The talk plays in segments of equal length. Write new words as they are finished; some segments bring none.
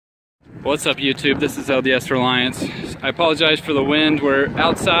What's up YouTube, this is LDS Reliance. I apologize for the wind. We're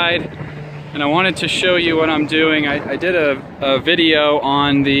outside and I wanted to show you what I'm doing. I did a video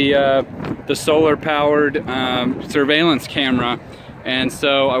on the solar powered surveillance camera, and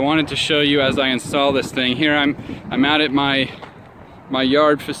so I wanted to show you as I install this thing. Here I'm out at my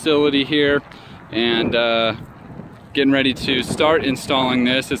yard facility here and getting ready to start installing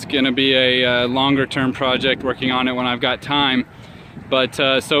this. It's going to be a longer term project, working on it when I've got time. But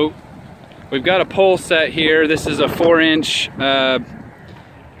so we've got a pole set here. This is a 4-inch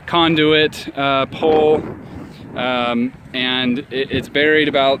conduit pole, and it's buried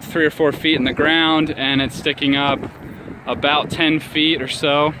about 3 or 4 feet in the ground, and it's sticking up about 10 feet or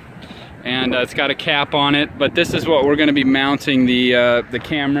so, and it's got a cap on it. But this is what we're going to be mounting the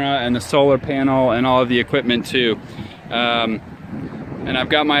camera and the solar panel and all of the equipment to. And I've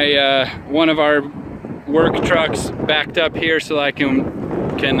got my one of our work trucks backed up here so I can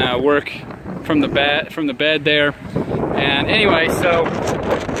work from the bed there. And anyway, so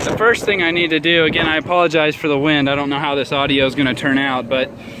the first thing I need to do, again, I apologize for the wind. I don't know how this audio is going to turn out,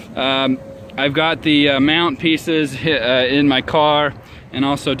 but I've got the mount pieces in my car and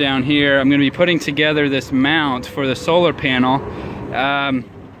also down here. I'm going to be putting together this mount for the solar panel, and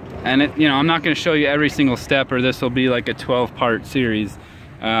I'm not going to show you every single step, or this will be like a 12-part series.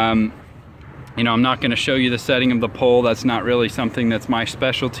 I'm not going to show you the setting of the pole. That's not really something that's my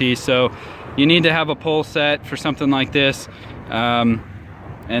specialty. So you need to have a pole set for something like this,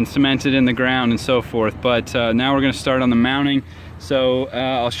 and cemented in the ground and so forth. But now we're going to start on the mounting. So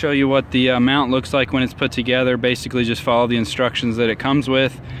I'll show you what the mount looks like when it's put together. Basically just follow the instructions that it comes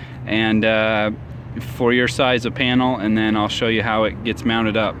with, and for your size of panel, and then I'll show you how it gets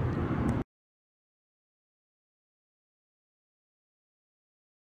mounted up.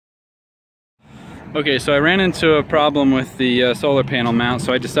 Okay, so I ran into a problem with the solar panel mount,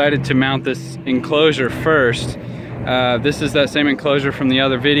 so I decided to mount this enclosure first. This is that same enclosure from the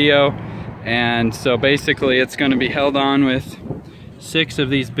other video, and so basically it's going to be held on with 6 of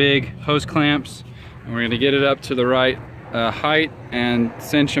these big hose clamps, and we're going to get it up to the right height and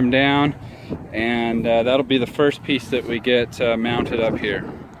cinch them down, and that'll be the first piece that we get mounted up here.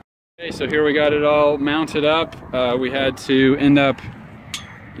 Okay, so here we got it all mounted up. We had to end up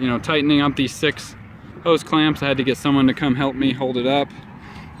tightening up these 6 hose clamps. I had to get someone to come help me hold it up,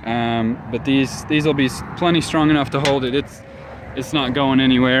 but these will be plenty strong enough to hold it. It's not going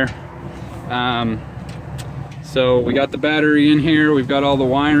anywhere. So we got the battery in here, we've got all the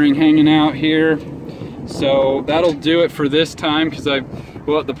wiring hanging out here, so that'll do it for this time. Because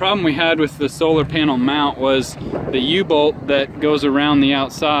the problem we had with the solar panel mount was the U-bolt that goes around the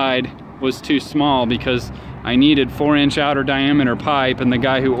outside was too small, because I needed 4-inch outer diameter pipe, and the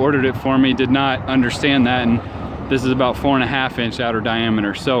guy who ordered it for me did not understand that, and this is about 4.5-inch outer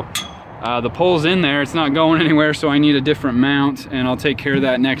diameter. So the pole's in there, it's not going anywhere, so I need a different mount, and I'll take care of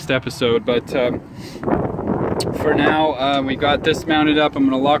that next episode. But for now, we got this mounted up. I'm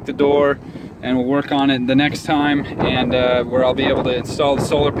going to lock the door, and we'll work on it the next time, and where I'll be able to install the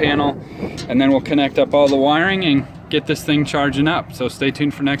solar panel, and then we'll connect up all the wiring and get this thing charging up. So stay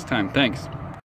tuned for next time. Thanks.